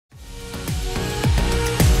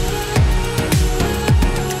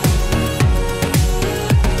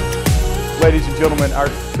Ladies and gentlemen, our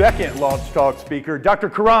second Launch Talk speaker, Dr.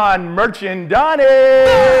 Karan Mirchandani.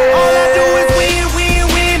 All I do is win, win,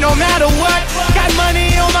 win, no matter what. Got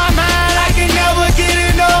money on my mind, I can never get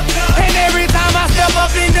enough. And every time I step up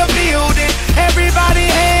in the building, everybody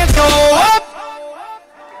hands go up.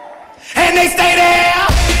 And they stay there,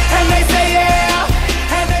 and they say yeah,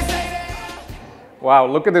 and they say there. Wow,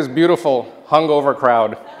 look at this beautiful hungover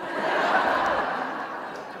crowd.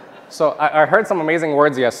 So I heard some amazing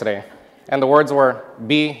words yesterday, and the words were,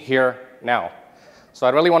 be here now. So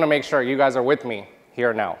I really want to make sure you guys are with me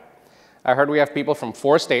here now. I heard we have people from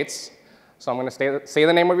 4 states, so I'm going to say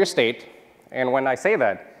the name of your state, and when I say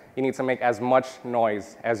that, you need to make as much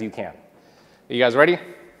noise as you can. You guys ready?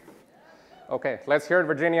 Okay, let's hear it,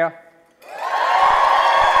 Virginia.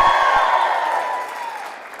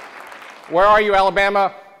 Where are you,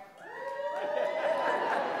 Alabama?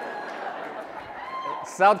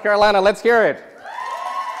 South Carolina, let's hear it.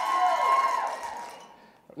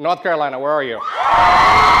 North Carolina, where are you?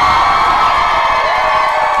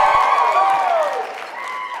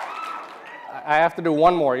 I have to do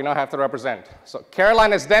one more, you know, I have to represent. So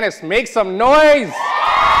CarolinasDentist, make some noise!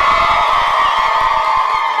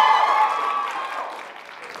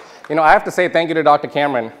 You know, I have to say thank you to Dr.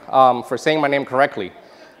 Cameron for saying my name correctly.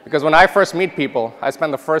 Because when I first meet people, I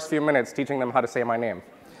spend the first few minutes teaching them how to say my name.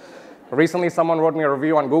 Recently, someone wrote me a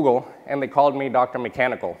review on Google, and they called me Dr.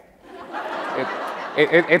 Mechanical.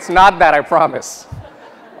 It's not that, I promise.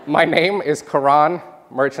 My name is Karan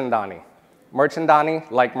Mirchandani.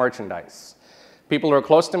 Mirchandani like merchandise. People who are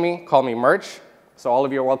close to me call me Merch, so all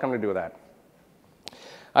of you are welcome to do that.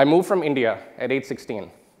 I moved from India at age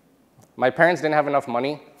 16. My parents didn't have enough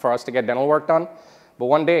money for us to get dental work done, but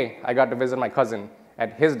one day I got to visit my cousin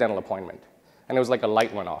at his dental appointment, and it was like a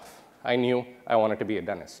light went off. I knew I wanted to be a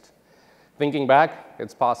dentist. Thinking back,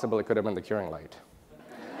 it's possible it could have been the curing light.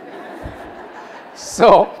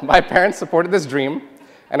 So my parents supported this dream,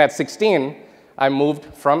 and at 16, I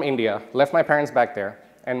moved from India, left my parents back there,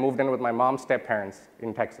 and moved in with my mom's step-parents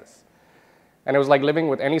in Texas. And it was like living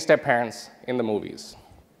with any step-parents in the movies.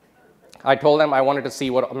 I told them I wanted to see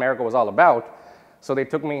what America was all about, so they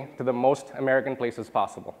took me to the most American places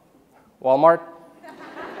possible. Walmart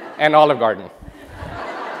and Olive Garden.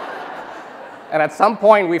 And at some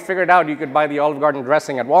point, we figured out you could buy the Olive Garden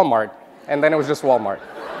dressing at Walmart, and then it was just Walmart.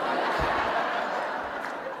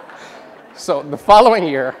 So the following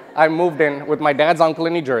year, I moved in with my dad's uncle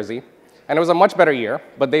in New Jersey, and it was a much better year,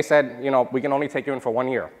 but they said, you know, we can only take you in for 1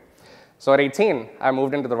 year. So at 18, I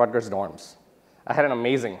moved into the Rutgers dorms. I had an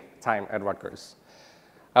amazing time at Rutgers.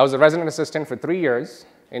 I was a resident assistant for 3 years,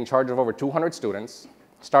 in charge of over 200 students,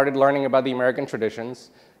 started learning about the American traditions,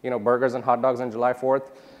 you know, burgers and hot dogs on July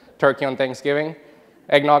 4th, turkey on Thanksgiving,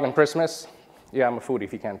 eggnog on Christmas. Yeah, I'm a foodie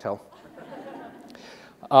if you can't tell.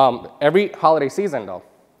 Every holiday season, though,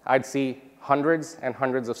 I'd see hundreds and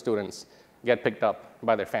hundreds of students get picked up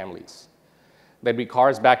by their families. There'd be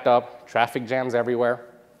cars backed up, traffic jams everywhere,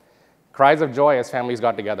 cries of joy as families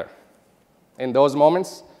got together. In those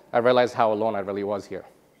moments, I realized how alone I really was here.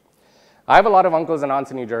 I have a lot of uncles and aunts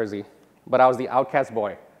in New Jersey, but I was the outcast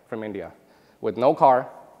boy from India, with no car,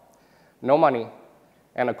 no money,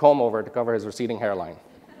 and a comb over to cover his receding hairline.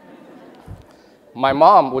 My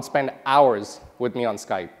mom would spend hours with me on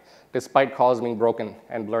Skype, despite calls being broken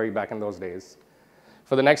and blurry back in those days.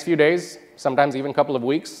 For the next few days, sometimes even a couple of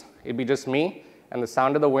weeks, it'd be just me and the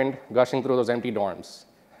sound of the wind gushing through those empty dorms.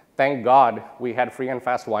 Thank God we had free and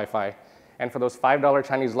fast Wi-Fi, and for those $5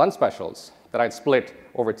 Chinese lunch specials that I'd split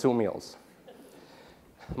over 2 meals.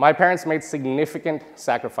 My parents made significant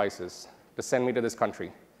sacrifices to send me to this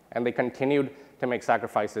country, and they continued to make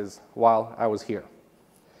sacrifices while I was here.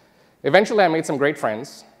 Eventually, I made some great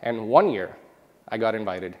friends, and 1 year, I got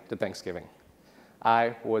invited to Thanksgiving.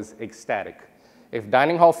 I was ecstatic. If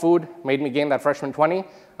dining hall food made me gain that freshman 20,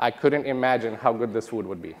 I couldn't imagine how good this food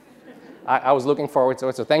would be. I was looking forward to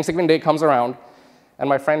it. So Thanksgiving Day comes around, and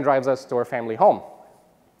my friend drives us to our family home.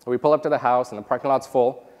 We pull up to the house, and the parking lot's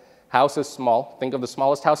full. House is small. Think of the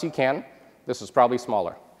smallest house you can. This was probably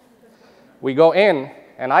smaller. We go in,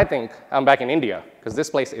 and I think I'm back in India, because this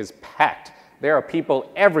place is packed. There are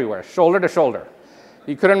people everywhere, shoulder to shoulder.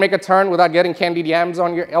 You couldn't make a turn without getting candied yams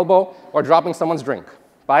on your elbow or dropping someone's drink.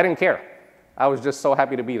 But I didn't care. I was just so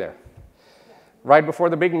happy to be there. Right before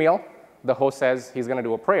the big meal, the host says he's going to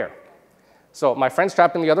do a prayer. So my friend's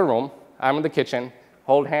trapped in the other room. I'm in the kitchen,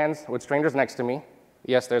 hold hands with strangers next to me.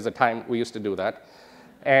 Yes, there's a time we used to do that.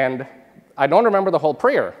 And I don't remember the whole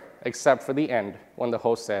prayer, except for the end, when the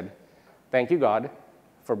host said, "Thank you, God,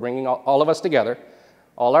 for bringing all of us together,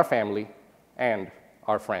 all our family, and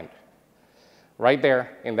our friend." Right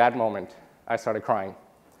there, in that moment, I started crying.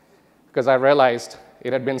 because I realized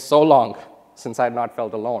it had been so long since I had not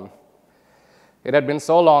felt alone. It had been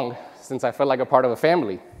so long since I felt like a part of a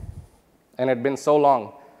family, and it had been so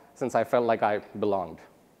long since I felt like I belonged.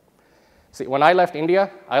 See, when I left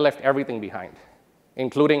India, I left everything behind,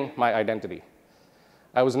 including my identity.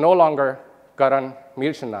 I was no longer Karan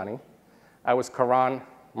Mirchandani, I was Karan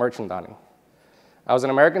Mirchandani. I was an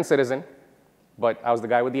American citizen, but I was the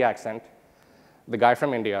guy with the accent, the guy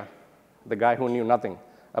from India, the guy who knew nothing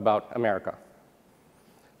about America.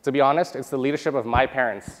 To be honest, it's the leadership of my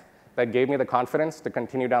parents that gave me the confidence to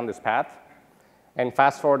continue down this path. And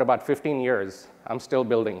fast forward about 15 years, I'm still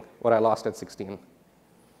building what I lost at 16.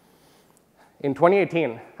 In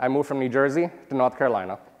 2018, I moved from New Jersey to North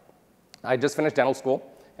Carolina. I just finished dental school,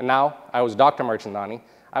 and now I was Dr. Mirchandani.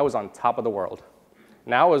 I was on top of the world.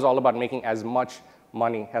 Now it was all about making as much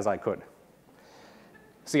money as I could.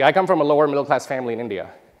 See, I come from a lower middle class family in India,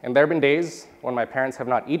 and there have been days when my parents have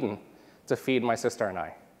not eaten to feed my sister and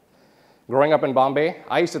I. Growing up in Bombay,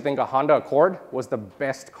 I used to think a Honda Accord was the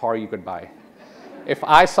best car you could buy. If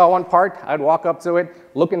I saw one part, I'd walk up to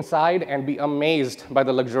it, look inside, and be amazed by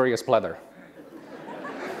the luxurious pleather.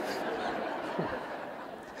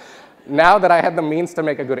 Now that I had the means to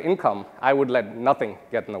make a good income, I would let nothing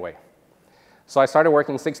get in the way. So I started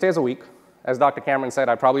working 6 days a week. As Dr. Cameron said,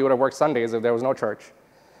 I probably would have worked Sundays if there was no church.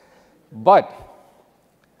 But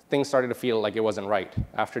things started to feel like it wasn't right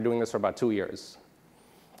after doing this for about 2 years.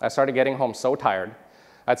 I started getting home so tired,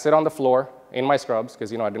 I'd sit on the floor in my scrubs,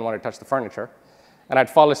 because I didn't want to touch the furniture, and I'd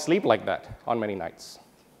fall asleep like that on many nights.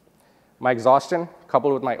 My exhaustion,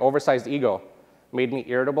 coupled with my oversized ego, made me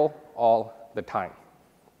irritable all the time.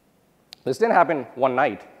 This didn't happen one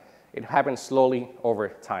night. It happened slowly over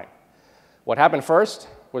time. What happened first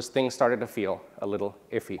was things started to feel a little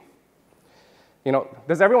iffy.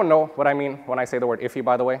 Does everyone know what I mean when I say the word iffy,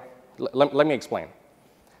 by the way? Let me explain.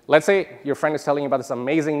 Let's say your friend is telling you about this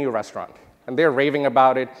amazing new restaurant, and they're raving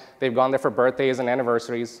about it. They've gone there for birthdays and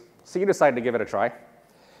anniversaries, so you decide to give it a try.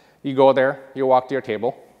 You go there, you walk to your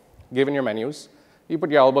table, given your menus, you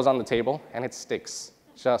put your elbows on the table, and it sticks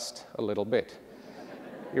just a little bit.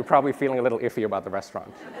 You're probably feeling a little iffy about the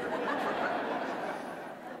restaurant.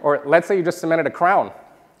 Or let's say you just cemented a crown.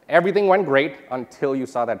 Everything went great until you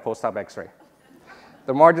saw that post-op x-ray.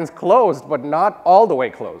 The margin's closed, but not all the way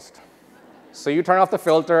closed. So you turn off the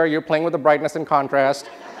filter, you're playing with the brightness and contrast.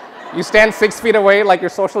 You stand 6 feet away like you're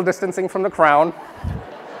social distancing from the crown.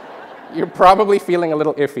 You're probably feeling a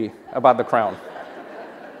little iffy about the crown.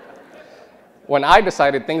 When I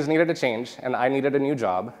decided things needed to change and I needed a new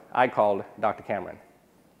job, I called Dr. Cameron.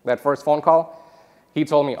 That first phone call, he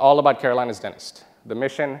told me all about Carolina's Dentist. The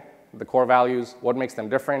mission, the core values, what makes them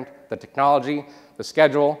different, the technology, the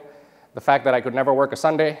schedule, the fact that I could never work a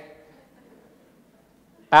Sunday.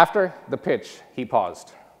 After the pitch, he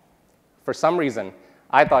paused. For some reason,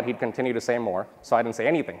 I thought he'd continue to say more, so I didn't say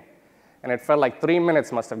anything. And it felt like 3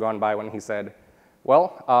 minutes must have gone by when he said,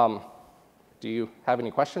 well, do you have any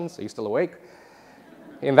questions? Are you still awake?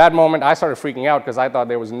 In that moment, I started freaking out because I thought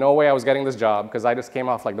there was no way I was getting this job because I just came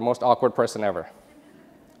off like the most awkward person ever.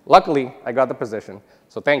 Luckily, I got the position,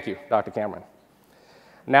 so thank you, Dr. Cameron.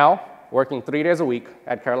 Now, working 3 days a week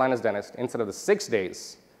at Carolina's Dentist instead of the 6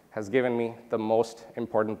 days has given me the most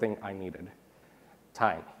important thing I needed: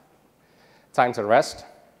 time. Time to rest,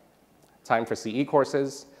 time for CE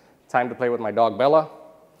courses, time to play with my dog Bella,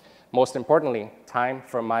 most importantly, time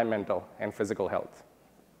for my mental and physical health.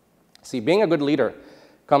 See, being a good leader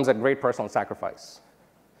comes at great personal sacrifice.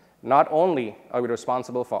 Not only are we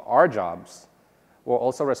responsible for our jobs, we're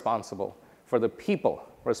also responsible for the people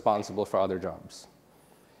responsible for other jobs.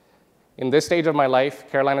 In this stage of my life,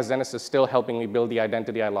 Carolina's Dentist is still helping me build the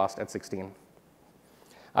identity I lost at 16.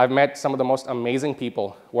 I've met some of the most amazing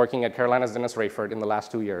people working at Carolina's Dentist Rayford in the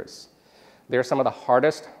last 2 years. They're some of the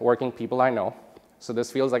hardest working people I know, so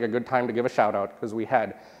this feels like a good time to give a shout out because we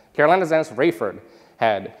had Carolina's Dentist Rayford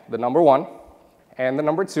had the #1 and the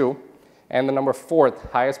 #2 and the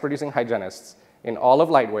 #4th highest producing hygienists in all of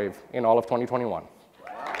Lightwave in all of 2021.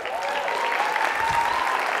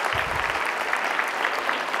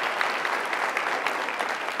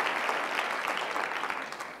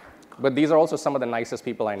 But these are also some of the nicest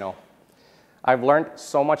people I know. I've learned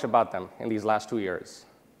so much about them in these last 2 years.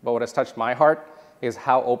 But what has touched my heart is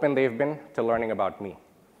how open they've been to learning about me.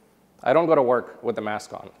 I don't go to work with the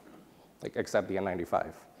mask on, except the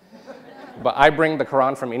N95. But I bring the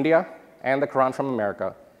Karan from India and the Karan from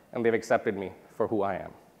America, and they've accepted me for who I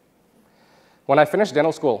am. When I finished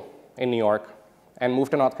dental school in New York and moved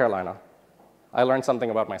to North Carolina, I learned something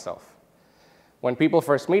about myself. When people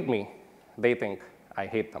first meet me, they think I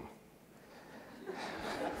hate them.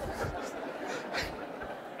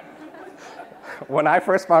 When I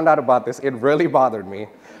first found out about this, it really bothered me,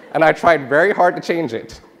 and I tried very hard to change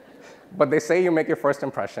it. But they say you make your first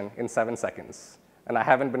impression in 7 seconds, and I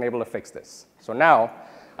haven't been able to fix this. So now,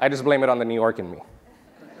 I just blame it on the New York in me.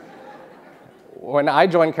 When I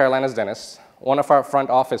joined Carolina's Dentist, one of our front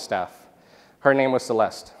office staff, her name was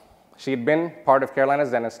Celeste. She had been part of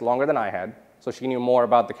Carolina's Dentist longer than I had, so she knew more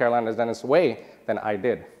about the Carolina's Dentist way than I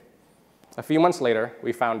did. A few months later,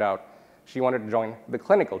 we found out she wanted to join the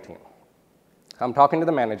clinical team. I'm talking to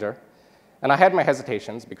the manager, and I had my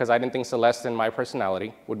hesitations because I didn't think Celeste and my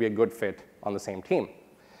personality would be a good fit on the same team.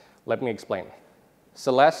 Let me explain.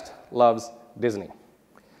 Celeste loves Disney.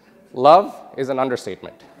 Love is an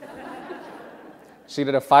understatement. She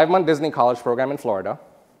did a 5-month Disney college program in Florida.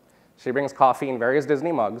 She brings coffee in various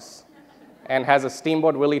Disney mugs and has a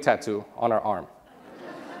Steamboat Willie tattoo on her arm.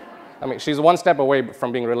 I mean, she's one step away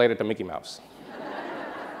from being related to Mickey Mouse.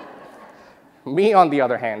 Me, on the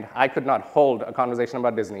other hand, I could not hold a conversation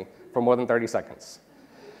about Disney for more than 30 seconds.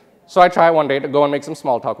 So I try one day to go and make some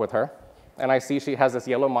small talk with her, and I see she has this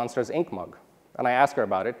yellow Monsters Inc. mug. And I ask her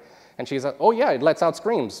about it, and she's like, oh yeah, it lets out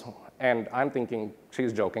screams. And I'm thinking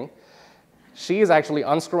she's joking. She's actually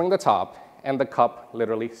unscrewing the top, and the cup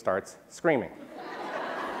literally starts screaming.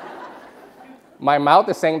 My mouth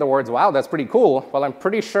is saying the words, wow, that's pretty cool, while I'm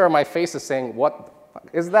pretty sure my face is saying, what the fuck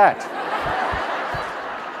is that?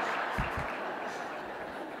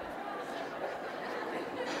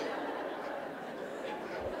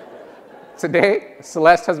 Today,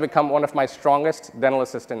 Celeste has become one of my strongest dental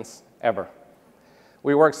assistants ever.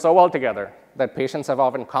 We work so well together that patients have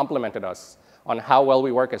often complimented us on how well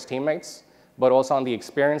we work as teammates, but also on the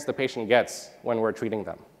experience the patient gets when we're treating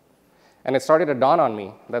them. And it started to dawn on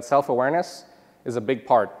me that self-awareness is a big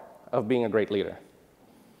part of being a great leader.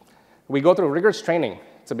 We go through rigorous training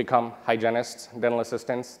to become hygienists, dental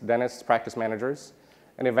assistants, dentists, practice managers,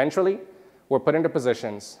 and eventually, we're put into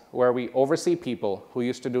positions where we oversee people who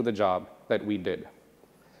used to do the job that we did.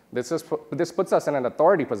 This puts us in an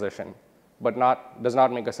authority position, but does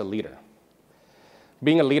not make us a leader.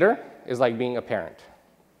 Being a leader is like being a parent,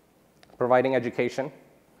 providing education,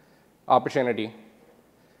 opportunity,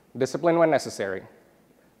 discipline when necessary,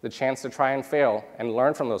 the chance to try and fail and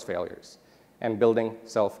learn from those failures, and building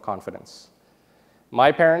self-confidence.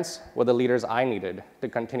 My parents were the leaders I needed to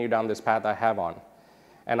continue down this path I have on,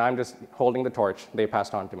 and I'm just holding the torch they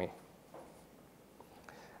passed on to me.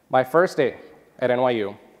 My first day at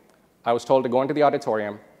NYU, I was told to go into the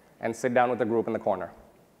auditorium and sit down with the group in the corner.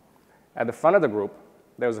 At the front of the group,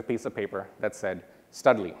 there was a piece of paper that said,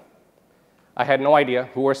 Studley. I had no idea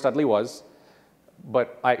who or Studley was,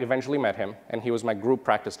 but I eventually met him, and he was my group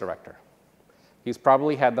practice director. He's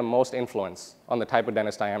probably had the most influence on the type of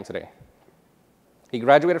dentist I am today. He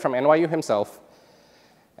graduated from NYU himself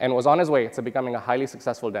and was on his way to becoming a highly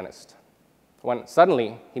successful dentist, when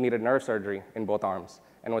suddenly he needed nerve surgery in both arms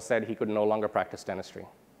and was said he could no longer practice dentistry.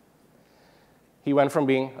 He went from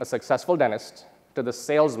being a successful dentist to the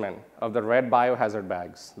salesman of the red biohazard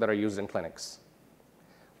bags that are used in clinics.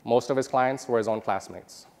 Most of his clients were his own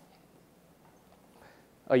classmates.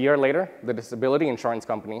 A year later, the disability insurance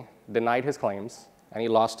company denied his claims, and he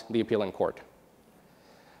lost the appeal in court.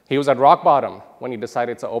 He was at rock bottom when he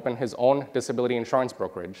decided to open his own disability insurance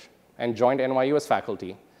brokerage and joined NYU as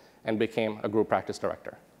faculty and became a group practice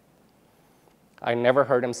director. I never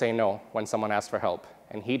heard him say no when someone asked for help,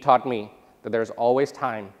 and he taught me that there's always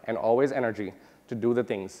time and always energy to do the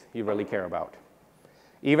things you really care about.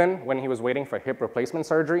 Even when he was waiting for hip replacement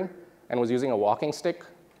surgery and was using a walking stick,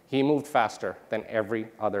 he moved faster than every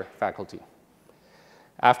other faculty.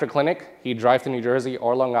 After clinic, he'd drive to New Jersey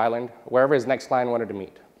or Long Island, wherever his next client wanted to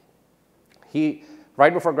meet.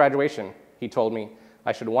 Right before graduation, he told me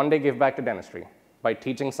I should one day give back to dentistry by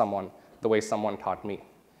teaching someone the way someone taught me.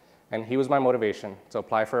 And he was my motivation to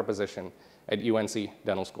apply for a position at UNC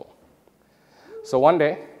Dental School. So one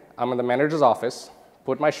day, I'm in the manager's office,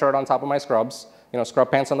 put my shirt on top of my scrubs,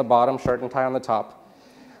 scrub pants on the bottom, shirt and tie on the top,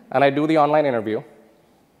 and I do the online interview.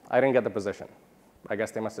 I didn't get the position. I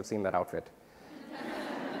guess they must have seen that outfit.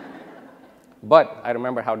 But I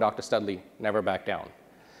remember how Dr. Studley never backed down.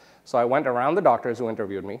 So I went around the doctors who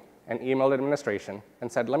interviewed me and emailed administration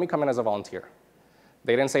and said, let me come in as a volunteer.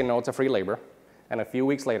 They didn't say no to free labor, and a few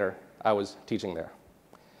weeks later, I was teaching there.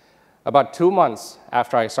 About 2 months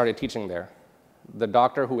after I started teaching there, the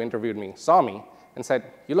doctor who interviewed me saw me and said,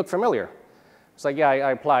 you look familiar. I was like, yeah,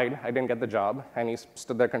 I applied, I didn't get the job, and he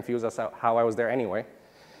stood there confused as to how I was there anyway.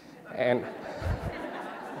 And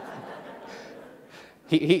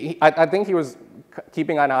I think he was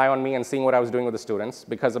keeping an eye on me and seeing what I was doing with the students,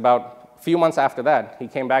 because about a few months after that, he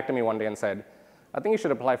came back to me one day and said, I think you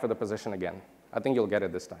should apply for the position again. I think you'll get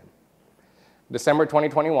it this time. December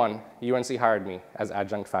 2021, UNC hired me as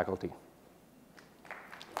adjunct faculty.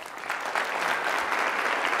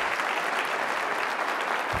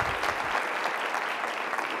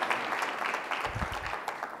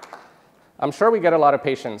 I'm sure we get a lot of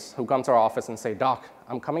patients who come to our office and say, "Doc,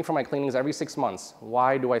 I'm coming for my cleanings every 6 months.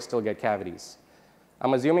 Why do I still get cavities?"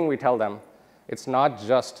 I'm assuming we tell them it's not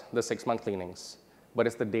just the 6-month cleanings, but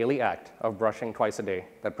it's the daily act of brushing twice a day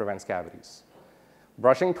that prevents cavities.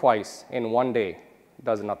 Brushing twice in 1 day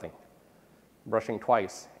does nothing. Brushing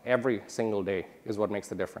twice every single day is what makes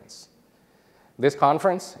the difference. This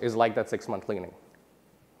conference is like that 6-month cleaning.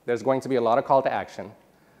 There's going to be a lot of call to action,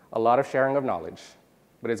 a lot of sharing of knowledge,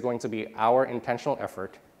 but it's going to be our intentional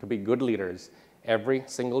effort to be good leaders every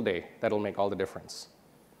single day that'll make all the difference.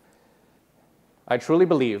 I truly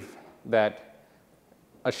believe that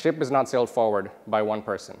a ship is not sailed forward by one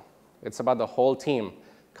person. It's about the whole team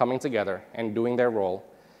coming together and doing their role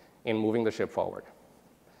in moving the ship forward.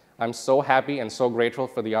 I'm so happy and so grateful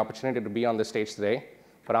for the opportunity to be on this stage today,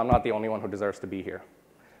 but I'm not the only one who deserves to be here.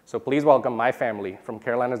 So please welcome my family from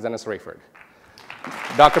Carolina's Dentist Rayford.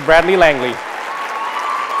 Dr. Bradley Langley,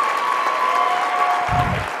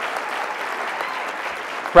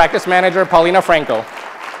 Practice Manager Paulina Franco,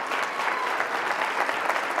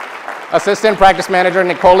 Assistant Practice Manager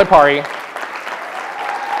Nicole Lipari,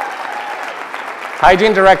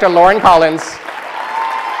 Hygiene Director Lauren Collins,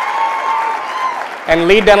 and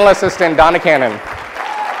Lead Dental Assistant Donna Cannon.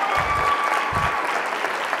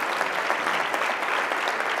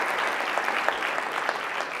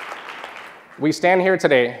 We stand here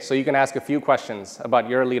today so you can ask a few questions about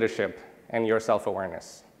your leadership and your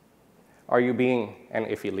self-awareness. Are you being an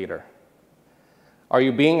iffy leader? Are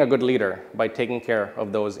you being a good leader by taking care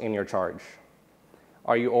of those in your charge?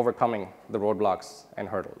 Are you overcoming the roadblocks and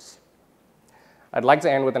hurdles? I'd like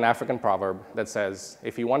to end with an African proverb that says,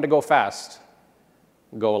 if you want to go fast,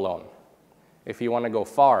 go alone. If you want to go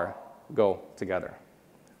far, go together.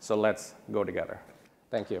 So let's go together.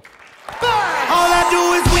 Thank you. All I do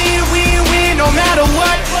is win, win, win, no matter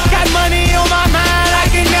what. Got money on my mind.